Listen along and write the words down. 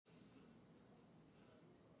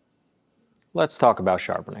Let's talk about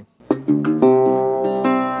sharpening.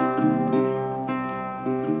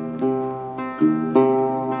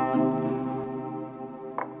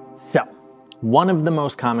 So, one of the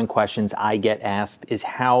most common questions I get asked is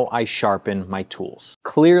how I sharpen my tools.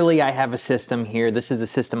 Clearly, I have a system here. This is a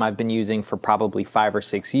system I've been using for probably 5 or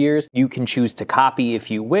 6 years. You can choose to copy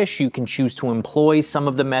if you wish. You can choose to employ some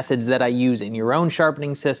of the methods that I use in your own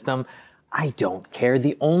sharpening system. I don't care.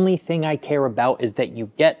 The only thing I care about is that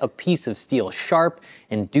you get a piece of steel sharp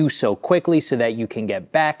and do so quickly so that you can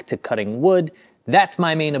get back to cutting wood. That's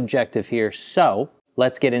my main objective here. So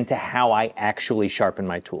let's get into how I actually sharpen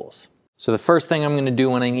my tools. So the first thing I'm going to do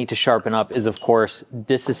when I need to sharpen up is, of course,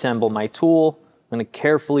 disassemble my tool. I'm going to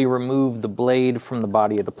carefully remove the blade from the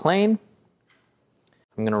body of the plane.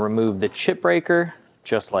 I'm going to remove the chip breaker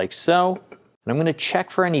just like so. And I'm going to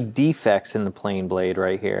check for any defects in the plane blade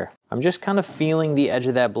right here. I'm just kind of feeling the edge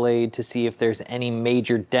of that blade to see if there's any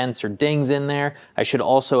major dents or dings in there. I should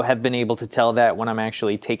also have been able to tell that when I'm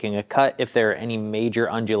actually taking a cut. If there are any major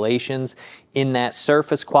undulations in that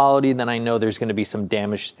surface quality, then I know there's going to be some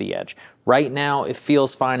damage to the edge. Right now, it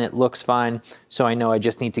feels fine, it looks fine, so I know I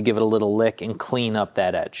just need to give it a little lick and clean up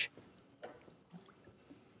that edge.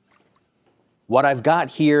 What I've got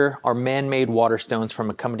here are man-made water stones from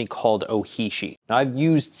a company called Ohishi. Now, I've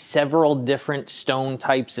used several different stone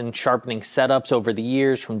types and sharpening setups over the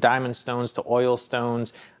years, from diamond stones to oil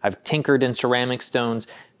stones. I've tinkered in ceramic stones.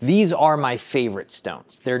 These are my favorite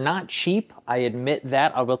stones. They're not cheap, I admit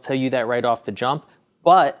that. I will tell you that right off the jump,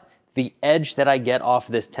 but the edge that I get off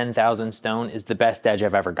this 10,000 stone is the best edge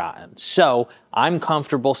I've ever gotten. So I'm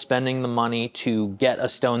comfortable spending the money to get a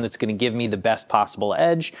stone that's going to give me the best possible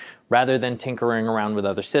edge rather than tinkering around with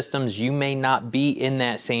other systems. You may not be in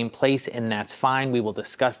that same place, and that's fine. We will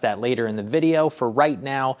discuss that later in the video. For right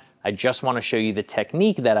now, I just want to show you the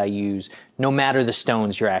technique that I use, no matter the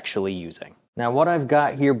stones you're actually using. Now, what I've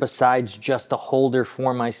got here besides just a holder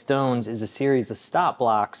for my stones is a series of stop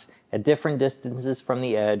blocks at different distances from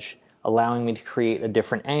the edge, allowing me to create a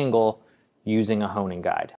different angle using a honing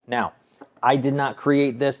guide. Now, I did not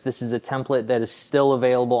create this. This is a template that is still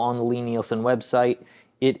available on the Lie-Nielsen website.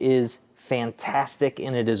 It is fantastic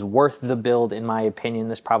and it is worth the build, in my opinion.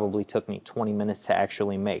 This probably took me 20 minutes to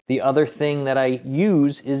actually make. The other thing that I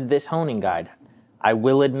use is this honing guide. I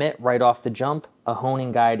will admit right off the jump, a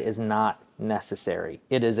honing guide is not necessary.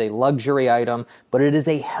 It is a luxury item, but it is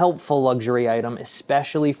a helpful luxury item,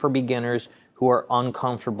 especially for beginners who are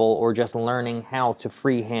uncomfortable or just learning how to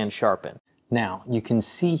freehand sharpen. Now, you can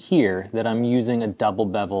see here that I'm using a double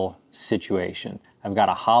bevel situation. I've got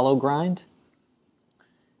a hollow grind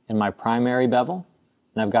in my primary bevel,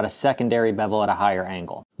 and I've got a secondary bevel at a higher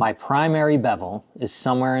angle. My primary bevel is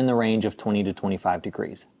somewhere in the range of 20 to 25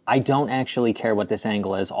 degrees. I don't actually care what this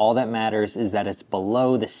angle is. All that matters is that it's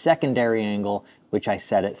below the secondary angle, which I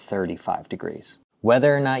set at 35 degrees.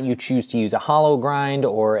 Whether or not you choose to use a hollow grind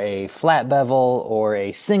or a flat bevel or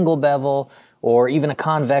a single bevel or even a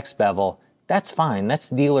convex bevel, that's fine. That's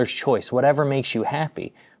dealer's choice, whatever makes you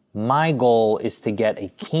happy. My goal is to get a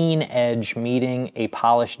keen edge meeting a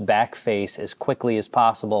polished back face as quickly as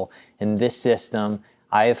possible, and this system,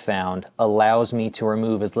 I have found, allows me to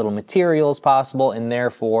remove as little material as possible and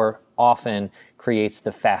therefore often creates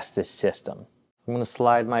the fastest system. I'm going to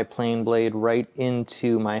slide my plane blade right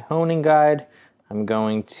into my honing guide. I'm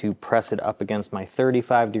going to press it up against my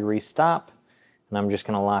 35-degree stop, and I'm just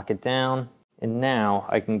going to lock it down, and now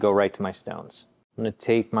I can go right to my stones. I'm going to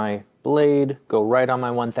take my blade, go right on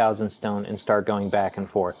my 1000 stone, and start going back and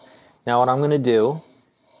forth. Now what I'm going to do,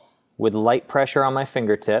 with light pressure on my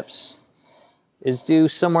fingertips, is do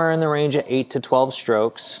somewhere in the range of 8 to 12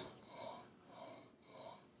 strokes.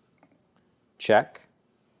 Check.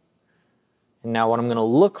 And now what I'm going to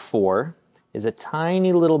look for is a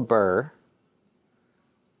tiny little burr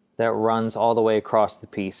that runs all the way across the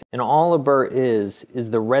piece. And all a burr is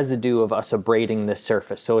the residue of us abrading the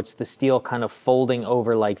surface. So it's the steel kind of folding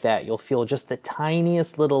over like that. You'll feel just the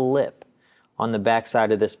tiniest little lip on the back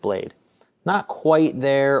side of this blade. Not quite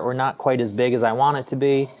there, or not quite as big as I want it to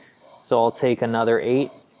be. So I'll take another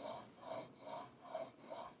 8.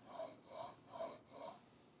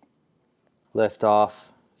 Lift off,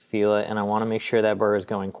 feel it, and I want to make sure that burr is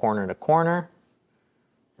going corner to corner,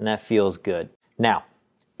 and that feels good. Now,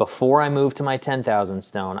 before I move to my 10,000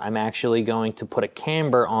 stone, I'm actually going to put a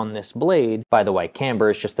camber on this blade. By the way, camber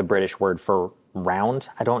is just the British word for round.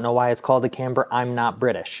 I don't know why it's called a camber. I'm not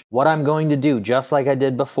British. What I'm going to do, just like I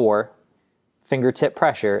did before, fingertip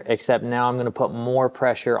pressure, except now I'm going to put more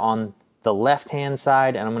pressure on the left-hand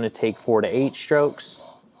side, and I'm going to take 4 to 8 strokes.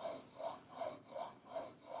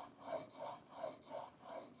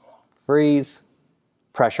 Freeze.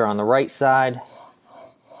 Pressure on the right side.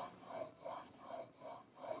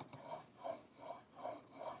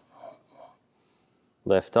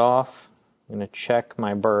 Lift off. I'm going to check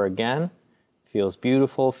my burr again. Feels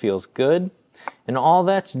beautiful, feels good. And all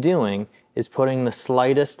that's doing is putting the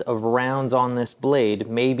slightest of rounds on this blade,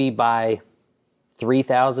 maybe by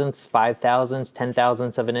 3/1000ths, 5/1000ths,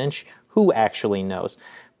 10/1000ths of an inch. Who actually knows?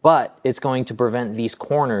 But it's going to prevent these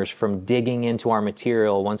corners from digging into our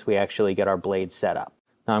material once we actually get our blade set up.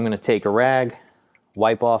 Now I'm going to take a rag,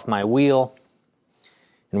 wipe off my wheel,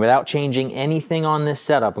 and without changing anything on this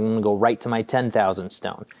setup, I'm going to go right to my 10,000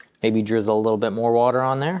 stone. Maybe drizzle a little bit more water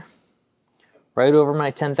on there. Right over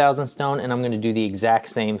my 10,000 stone, and I'm going to do the exact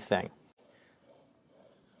same thing.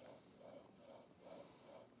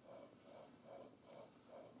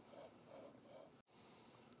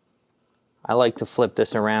 I like to flip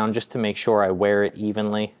this around just to make sure I wear it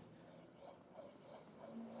evenly.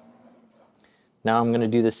 Now I'm going to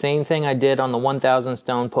do the same thing I did on the 1,000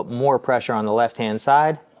 stone, put more pressure on the left-hand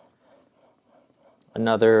side.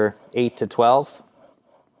 Another 8 to 12.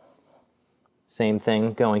 Same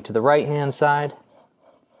thing going to the right-hand side.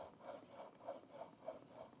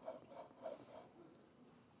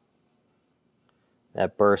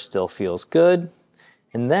 That burr still feels good.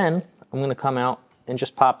 And then I'm going to come out and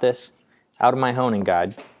just pop this out of my honing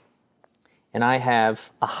guide. And I have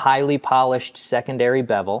a highly polished secondary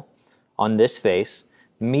bevel on this face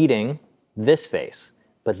meeting this face.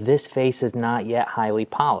 But this face is not yet highly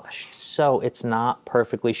polished, so it's not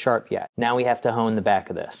perfectly sharp yet. Now we have to hone the back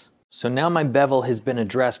of this. So now my bevel has been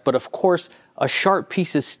addressed, but of course a sharp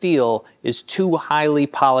piece of steel is two highly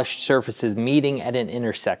polished surfaces meeting at an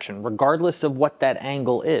intersection, regardless of what that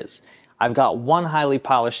angle is. I've got one highly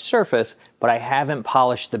polished surface, but I haven't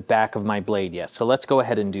polished the back of my blade yet, so let's go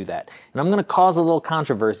ahead and do that. And I'm going to cause a little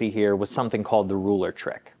controversy here with something called the ruler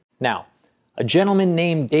trick. Now, a gentleman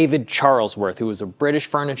named David Charlesworth, who was a British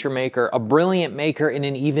furniture maker, a brilliant maker, and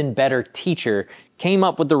an even better teacher, came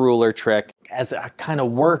up with the ruler trick as a kind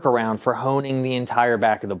of workaround for honing the entire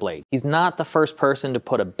back of the blade. He's not the first person to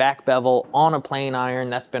put a back bevel on a plane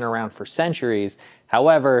iron. That's been around for centuries.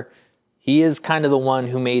 However, he is kind of the one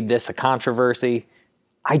who made this a controversy.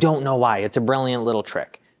 I don't know why. It's a brilliant little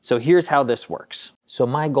trick. So here's how this works. So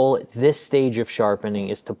my goal at this stage of sharpening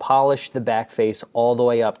is to polish the back face all the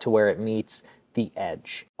way up to where it meets the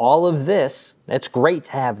edge. All of this, it's great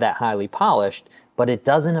to have that highly polished, but it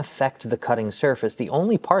doesn't affect the cutting surface. The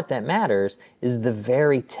only part that matters is the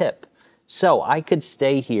very tip. So I could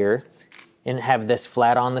stay here and have this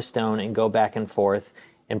flat on the stone and go back and forth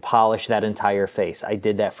and polish that entire face. I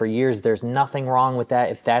did that for years. There's nothing wrong with that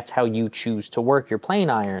if that's how you choose to work your plane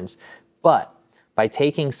irons. But by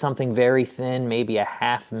taking something very thin, maybe a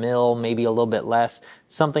 1/2 mil, maybe a little bit less,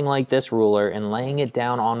 something like this ruler, and laying it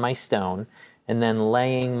down on my stone, and then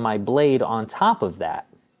laying my blade on top of that,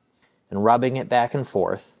 and rubbing it back and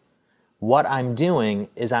forth, what I'm doing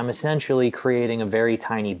is I'm essentially creating a very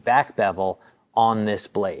tiny back bevel on this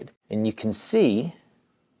blade. And you can see,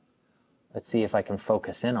 let's see if I can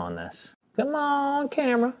focus in on this. Come on,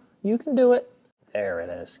 camera, you can do it. There it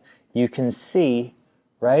is. You can see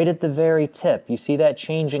right at the very tip, you see that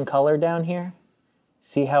change in color down here?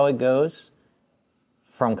 See how it goes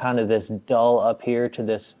from kind of this dull up here to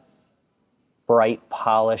this bright,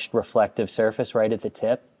 polished, reflective surface right at the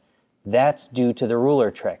tip? That's due to the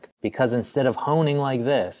ruler trick, because instead of honing like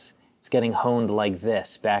this, it's getting honed like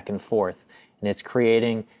this, back and forth, and it's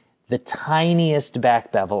creating the tiniest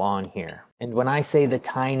back bevel on here. And when I say the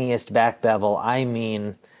tiniest back bevel, I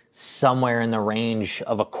mean somewhere in the range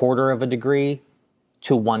of 1/4 of a degree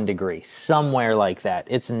to 1 degree, somewhere like that.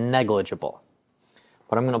 It's negligible.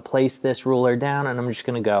 But I'm going to place this ruler down and I'm just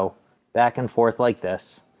going to go back and forth like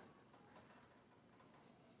this.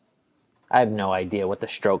 I have no idea what the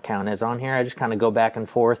stroke count is on here. I just kind of go back and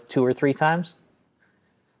forth 2 or 3 times.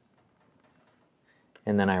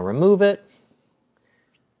 And then I remove it.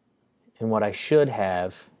 And what I should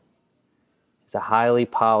have is a highly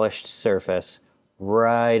polished surface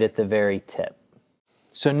right at the very tip.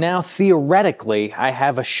 So now theoretically, I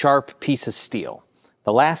have a sharp piece of steel.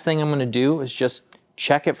 The last thing I'm going to do is just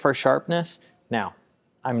check it for sharpness. Now,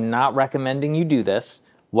 I'm not recommending you do this.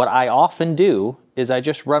 What I often do is I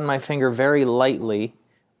just run my finger very lightly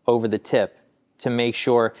over the tip to make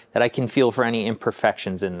sure that I can feel for any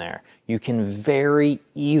imperfections in there. You can very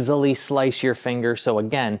easily slice your finger. So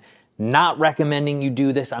again, not recommending you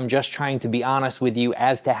do this. I'm just trying to be honest with you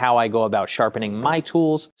as to how I go about sharpening my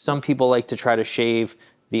tools. Some people like to try to shave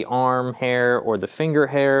the arm hair or the finger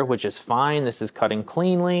hair, which is fine. This is cutting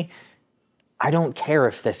cleanly. I don't care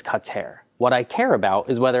if this cuts hair. What I care about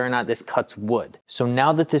is whether or not this cuts wood. So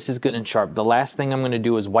now that this is good and sharp, the last thing I'm gonna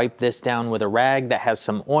do is wipe this down with a rag that has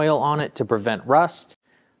some oil on it to prevent rust.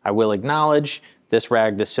 I will acknowledge this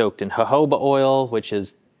rag is soaked in jojoba oil, which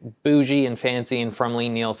is bougie and fancy and from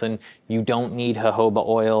Lie-Nielsen. You don't need jojoba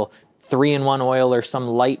oil. 3-in-1 oil or some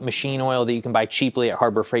light machine oil that you can buy cheaply at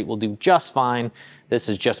Harbor Freight will do just fine. This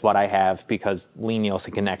is just what I have because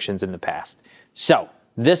Lie-Nielsen connections in the past. So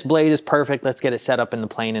this blade is perfect. Let's get it set up in the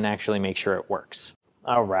plane and actually make sure it works.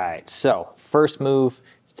 All right, so first move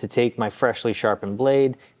is to take my freshly sharpened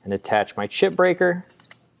blade and attach my chip breaker.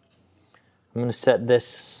 I'm gonna set this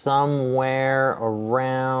somewhere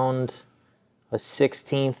around a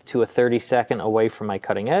 16th to a 32nd away from my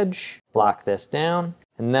cutting edge. Lock this down.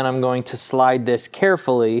 And then I'm going to slide this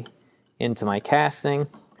carefully into my casting,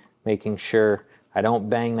 making sure I don't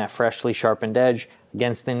bang that freshly sharpened edge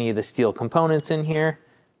against any of the steel components in here.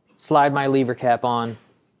 Slide my lever cap on,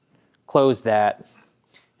 close that,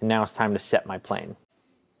 and now it's time to set my plane.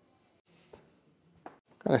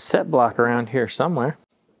 Got a set block around here somewhere.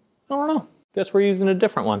 I don't know, guess we're using a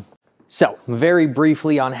different one. So, very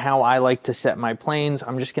briefly on how I like to set my planes,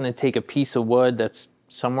 I'm just gonna take a piece of wood that's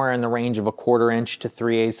somewhere in the range of 1/4 inch to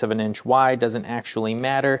 3/8 of an inch wide, doesn't actually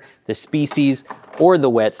matter the species or the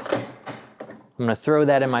width. I'm gonna throw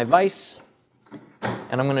that in my vise,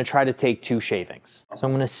 and I'm gonna try to take 2 shavings. So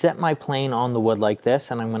I'm gonna set my plane on the wood like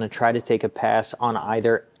this, and I'm gonna try to take a pass on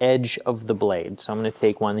either edge of the blade. So I'm gonna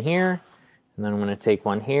take one here, and then I'm gonna take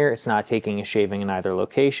one here. It's not taking a shaving in either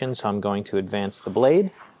location, so I'm going to advance the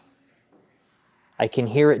blade. I can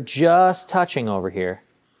hear it just touching over here.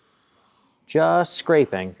 Just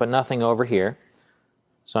scraping, but nothing over here.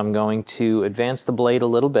 So I'm going to advance the blade a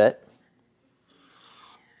little bit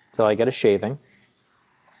until I get a shaving.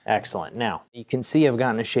 Excellent. Now, you can see I've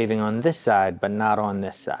gotten a shaving on this side, but not on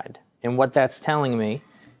this side. And what that's telling me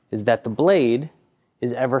is that the blade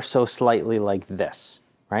is ever so slightly like this,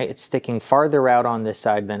 right? It's sticking farther out on this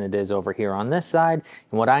side than it is over here on this side.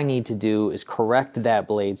 And what I need to do is correct that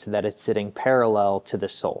blade so that it's sitting parallel to the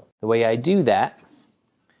sole. The way I do that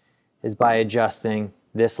is by adjusting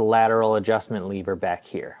this lateral adjustment lever back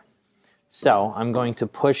here. So I'm going to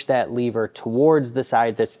push that lever towards the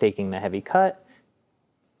side that's taking the heavy cut,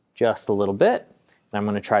 just a little bit. And I'm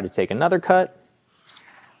going to try to take another cut.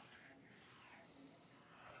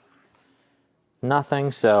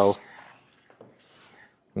 Nothing, so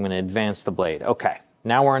I'm going to advance the blade. Okay,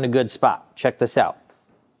 now we're in a good spot. Check this out.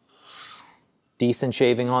 Decent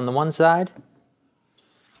shaving on the one side.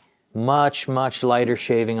 Much, much lighter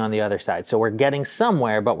shaving on the other side. So we're getting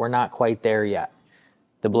somewhere, but we're not quite there yet.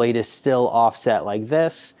 The blade is still offset like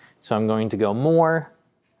this, so I'm going to go more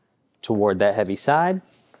toward that heavy side.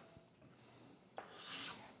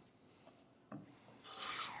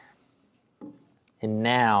 And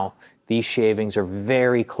now these shavings are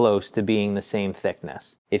very close to being the same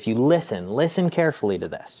thickness. If you listen carefully to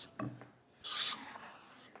this.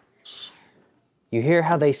 You hear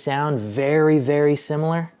how they sound very, very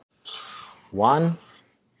similar? 1,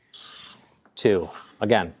 2.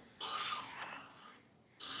 Again.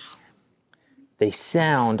 They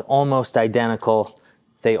sound almost identical.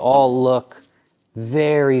 They all look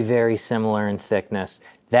very, very similar in thickness.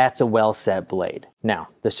 That's a well-set blade. Now,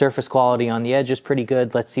 the surface quality on the edge is pretty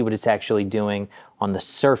good. Let's see what it's actually doing on the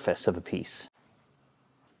surface of a piece.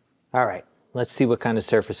 All right, let's see what kind of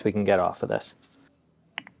surface we can get off of this.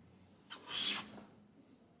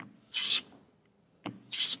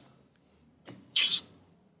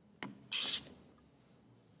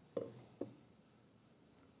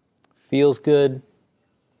 Feels good,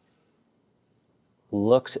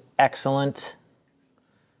 looks excellent,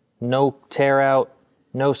 no tear out,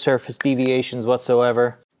 no surface deviations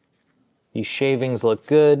whatsoever. These shavings look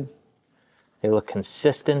good, they look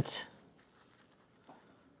consistent.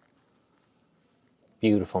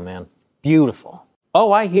 Beautiful, man, beautiful.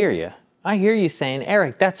 Oh, I hear you. I hear you saying,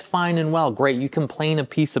 Eric, that's fine and well, great, you can plane a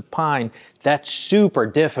piece of pine. That's super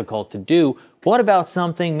difficult to do. What about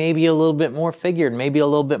something maybe a little bit more figured, maybe a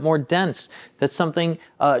little bit more dense? That's something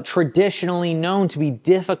traditionally known to be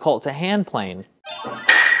difficult to hand plane.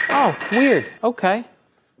 Oh, weird, okay.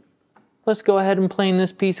 Let's go ahead and plane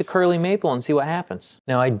this piece of curly maple and see what happens.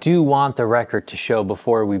 Now I do want the record to show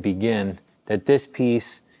before we begin that this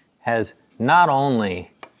piece has not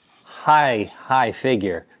only high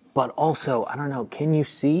figure, but also, I don't know, can you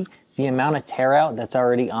see the amount of tear out that's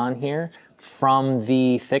already on here from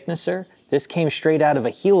the thicknesser? This came straight out of a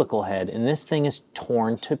helical head, and this thing is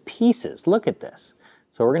torn to pieces. Look at this.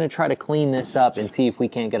 So we're gonna try to clean this up and see if we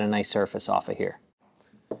can't get a nice surface off of here.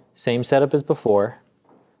 Same setup as before,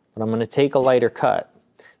 but I'm gonna take a lighter cut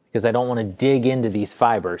because I don't wanna dig into these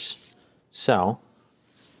fibers. So,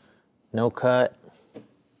 no cut,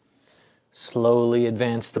 slowly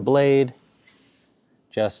advance the blade,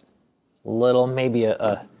 just a little, maybe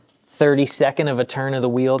a 30-second of a turn of the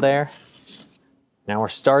wheel there. Now we're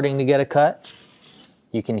starting to get a cut.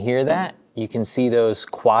 You can hear that. You can see those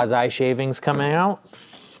quasi shavings coming out.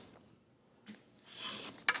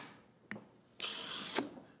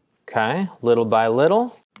 Okay, little by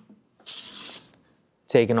little,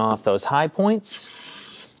 taking off those high points.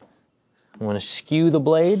 I'm going to skew the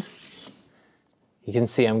blade. You can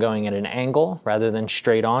see I'm going at an angle rather than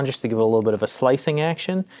straight on, just to give it a little bit of a slicing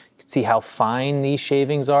action. You can see how fine these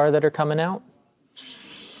shavings are that are coming out.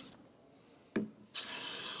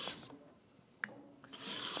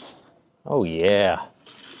 Oh yeah.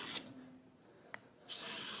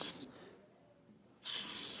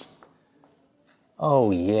 Oh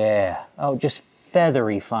yeah. Oh, just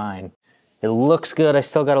feathery fine. It looks good. I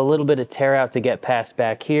still got a little bit of tear out to get past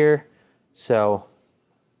back here. So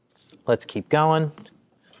let's keep going.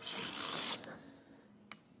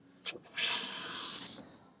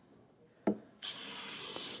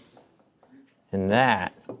 And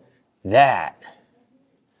that,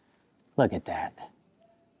 look at that.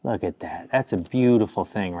 Look at that. That's a beautiful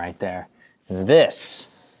thing right there. And this,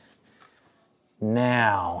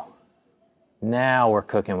 now we're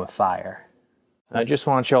cooking with fire. I just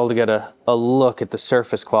want y'all to get a look at the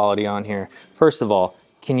surface quality on here. First of all,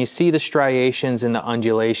 can you see the striations and the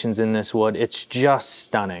undulations in this wood? It's just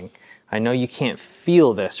stunning. I know you can't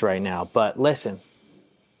feel this right now, but listen,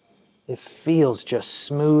 it feels just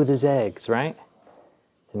smooth as eggs, right?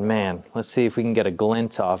 And man, let's see if we can get a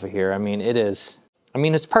glint off of here. I mean, it's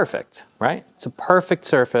perfect, right? It's a perfect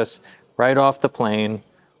surface right off the plane,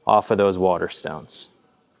 off of those water stones.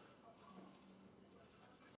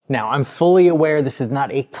 Now, I'm fully aware this is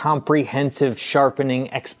not a comprehensive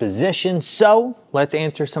sharpening exposition, so let's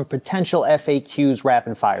answer some potential FAQs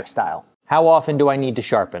rapid fire style. How often do I need to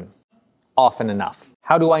sharpen? Often enough.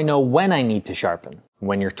 How do I know when I need to sharpen?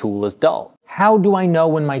 When your tool is dull. How do I know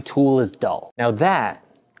when my tool is dull? Now that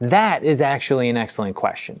is actually an excellent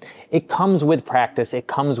question. It comes with practice, it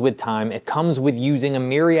comes with time, it comes with using a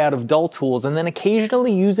myriad of dull tools and then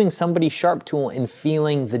occasionally using somebody's sharp tool and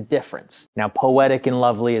feeling the difference. Now, poetic and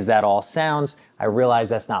lovely as that all sounds, I realize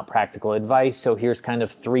that's not practical advice, so here's kind of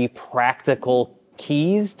 3 practical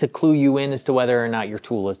keys to clue you in as to whether or not your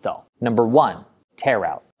tool is dull. Number 1, tear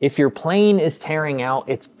out. If your plane is tearing out,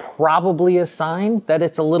 it's probably a sign that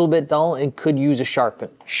it's a little bit dull and could use a sharpen.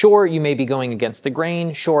 Sure, you may be going against the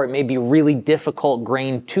grain. Sure, it may be really difficult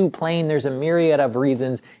grain to plane. There's a myriad of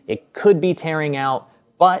reasons it could be tearing out,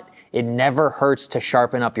 but it never hurts to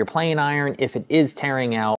sharpen up your plane iron if it is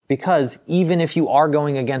tearing out, because even if you are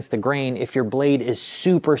going against the grain, if your blade is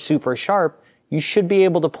super, super sharp, you should be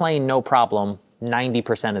able to plane no problem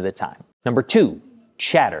 90% of the time. Number 2,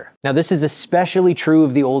 chatter. Now, this is especially true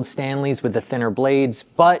of the old Stanleys with the thinner blades,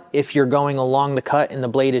 but if you're going along the cut and the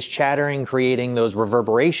blade is chattering, creating those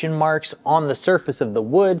reverberation marks on the surface of the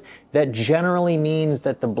wood, that generally means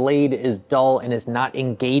that the blade is dull and is not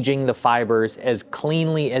engaging the fibers as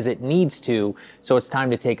cleanly as it needs to, so it's time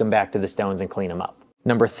to take them back to the stones and clean them up.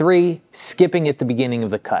 Number 3, skipping at the beginning of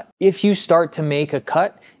the cut. If you start to make a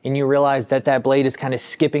cut and you realize that that blade is kind of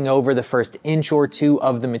skipping over the first inch or 2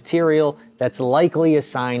 of the material, that's likely a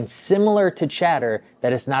sign similar to chatter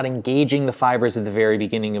that it's not engaging the fibers at the very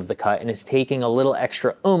beginning of the cut and is taking a little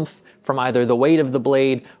extra oomph from either the weight of the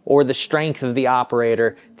blade or the strength of the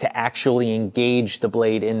operator to actually engage the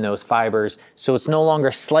blade in those fibers. So it's no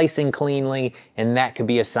longer slicing cleanly, and that could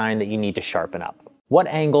be a sign that you need to sharpen up. What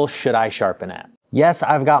angle should I sharpen at? Yes,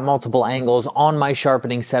 I've got multiple angles on my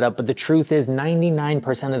sharpening setup, but the truth is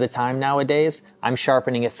 99% of the time nowadays, I'm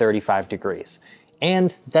sharpening at 35 degrees.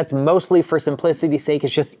 And that's mostly for simplicity's sake.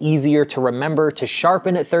 It's just easier to remember to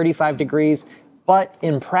sharpen at 35 degrees, but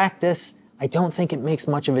in practice, I don't think it makes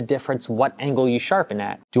much of a difference what angle you sharpen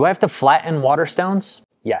at. Do I have to flatten water stones?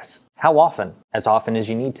 Yes. How often? As often as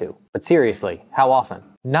you need to. But seriously, how often?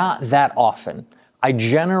 Not that often. I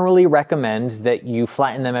generally recommend that you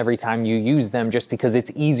flatten them every time you use them just because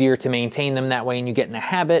it's easier to maintain them that way and you get in the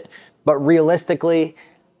habit. But realistically,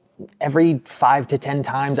 every 5 to 10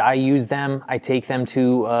 times I use them, I take them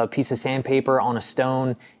to a piece of sandpaper on a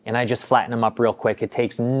stone and I just flatten them up real quick. It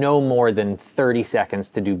takes no more than 30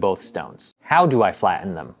 seconds to do both stones. How do I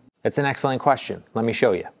flatten them? It's an excellent question. Let me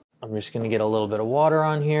show you. I'm just gonna get a little bit of water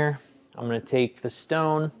on here. I'm gonna take the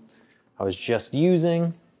stone I was just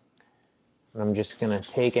using, and I'm just gonna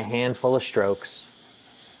take a handful of strokes.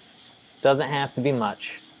 Doesn't have to be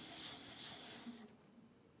much.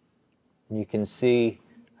 You can see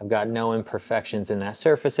I've got no imperfections in that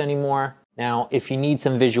surface anymore. Now, if you need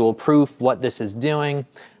some visual proof what this is doing,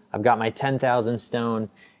 I've got my 10,000 stone,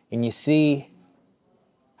 and you see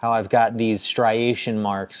how I've got these striation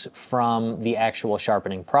marks from the actual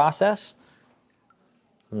sharpening process.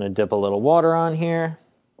 I'm gonna dip a little water on here.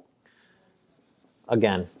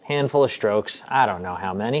 Again, handful of strokes, I don't know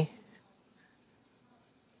how many.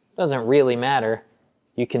 Doesn't really matter.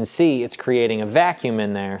 You can see it's creating a vacuum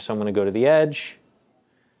in there, so I'm gonna go to the edge.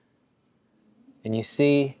 And you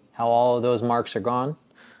see how all of those marks are gone?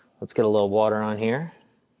 Let's get a little water on here.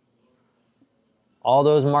 All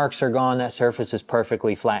those marks are gone, that surface is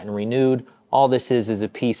perfectly flat and renewed. All this is a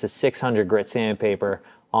piece of 600 grit sandpaper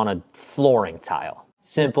on a flooring tile.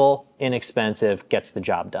 Simple, inexpensive, gets the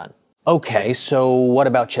job done. Okay, so what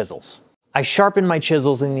about chisels? I sharpen my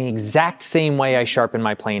chisels in the exact same way I sharpen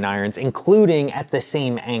my plane irons, including at the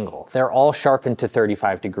same angle. They're all sharpened to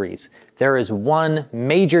 35 degrees. There is one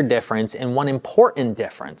major difference and one important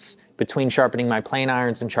difference between sharpening my plane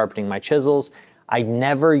irons and sharpening my chisels. I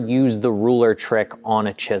never use the ruler trick on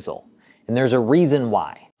a chisel, and there's a reason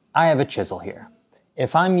why. I have a chisel here.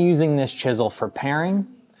 If I'm using this chisel for paring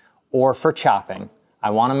or for chopping, I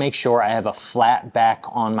want to make sure I have a flat back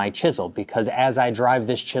on my chisel, because as I drive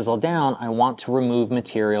this chisel down, I want to remove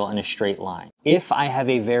material in a straight line. If I have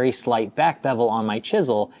a very slight back bevel on my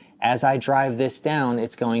chisel, as I drive this down,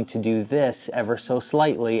 it's going to do this ever so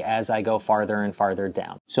slightly as I go farther and farther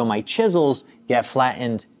down. So my chisels get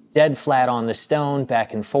flattened dead flat on the stone,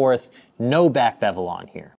 back and forth, no back bevel on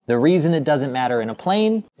here. The reason it doesn't matter in a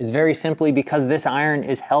plane is very simply because this iron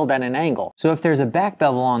is held at an angle. So if there's a back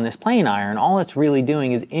bevel on this plane iron, all it's really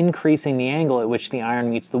doing is increasing the angle at which the iron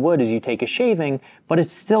meets the wood as you take a shaving, but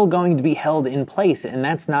it's still going to be held in place, and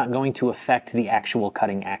that's not going to affect the actual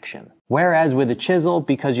cutting action. Whereas with a chisel,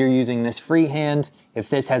 because you're using this freehand, if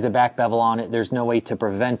this has a back bevel on it, there's no way to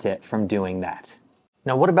prevent it from doing that.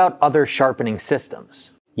 Now, what about other sharpening systems?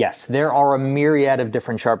 Yes, there are a myriad of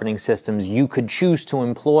different sharpening systems you could choose to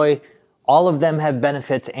employ. All of them have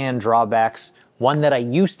benefits and drawbacks. One that I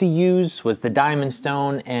used to use was the diamond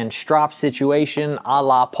stone and strop situation a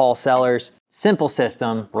la Paul Sellers. Simple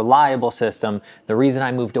system, reliable system. The reason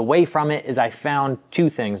I moved away from it is I found two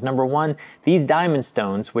things. Number one, these diamond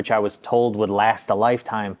stones, which I was told would last a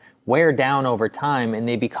lifetime, wear down over time and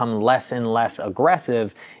they become less and less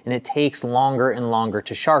aggressive, and it takes longer and longer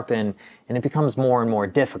to sharpen, and it becomes more and more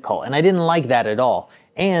difficult. And I didn't like that at all.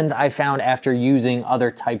 And I found after using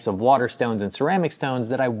other types of water stones and ceramic stones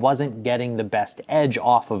that I wasn't getting the best edge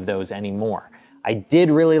off of those anymore. I did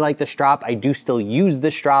really like the strop. I do still use the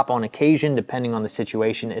strop on occasion, depending on the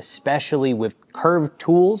situation, especially with curved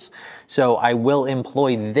tools. So I will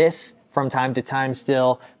employ this from time to time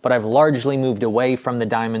still, but I've largely moved away from the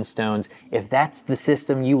diamond stones. If that's the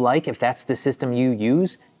system you like, if that's the system you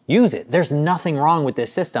use it. There's nothing wrong with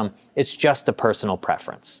this system. It's just a personal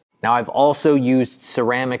preference. Now, I've also used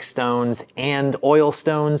ceramic stones and oil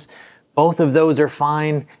stones. Both of those are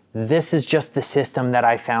fine. This is just the system that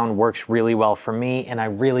I found works really well for me, and I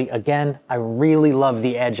really love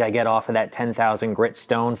the edge I get off of that 10,000 grit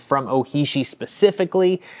stone from Ohishi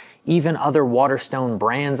specifically. Even other water stone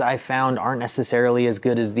brands I found aren't necessarily as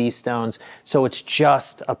good as these stones, so it's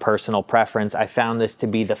just a personal preference. I found this to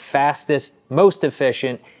be the fastest, most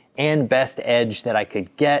efficient, and best edge that I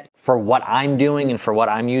could get for what I'm doing and for what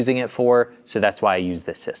I'm using it for, so that's why I use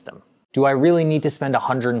this system. Do I really need to spend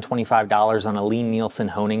 $125 on a Lie-Nielsen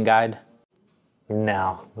honing guide?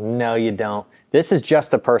 No, you don't. This is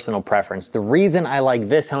just a personal preference. The reason I like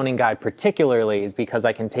this honing guide particularly is because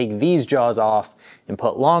I can take these jaws off and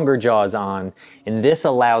put longer jaws on, and this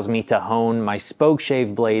allows me to hone my spoke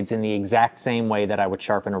shave blades in the exact same way that I would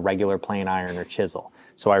sharpen a regular plane iron or chisel.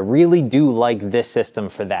 So I really do like this system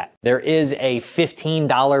for that. There is a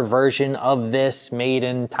 $15 version of this made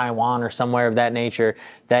in Taiwan or somewhere of that nature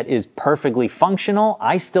that is perfectly functional.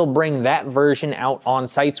 I still bring that version out on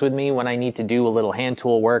sites with me when I need to do a little hand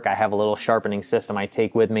tool work. I have a little sharpening system I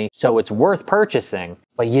take with me, so it's worth purchasing,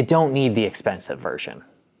 but you don't need the expensive version.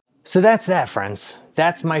 So that's that, friends.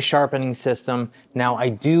 That's my sharpening system. Now, I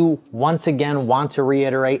do once again want to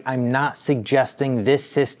reiterate, I'm not suggesting this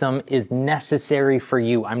system is necessary for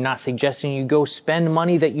you. I'm not suggesting you go spend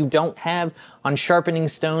money that you don't have on sharpening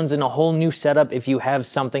stones and a whole new setup if you have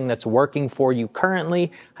something that's working for you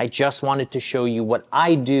currently. I just wanted to show you what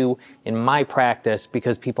I do in my practice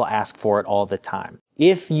because people ask for it all the time.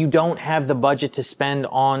 If you don't have the budget to spend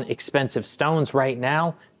on expensive stones right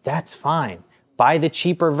now, that's fine. Buy the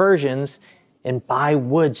cheaper versions and buy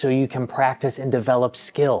wood so you can practice and develop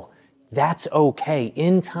skill. That's okay.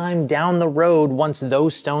 In time down the road, once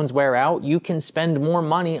those stones wear out, you can spend more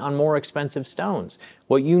money on more expensive stones.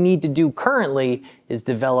 What you need to do currently is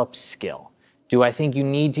develop skill. Do I think you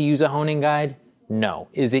need to use a honing guide? No.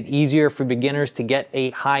 Is it easier for beginners to get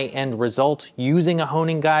a high-end result using a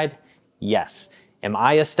honing guide? Yes. Am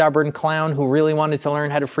I a stubborn clown who really wanted to learn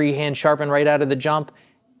how to freehand sharpen right out of the jump?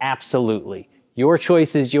 Absolutely. Your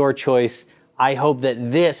choice is your choice. I hope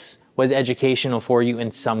that this was educational for you in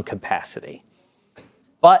some capacity.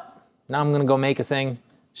 But now I'm gonna go make a thing.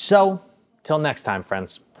 So, till next time,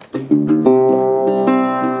 friends.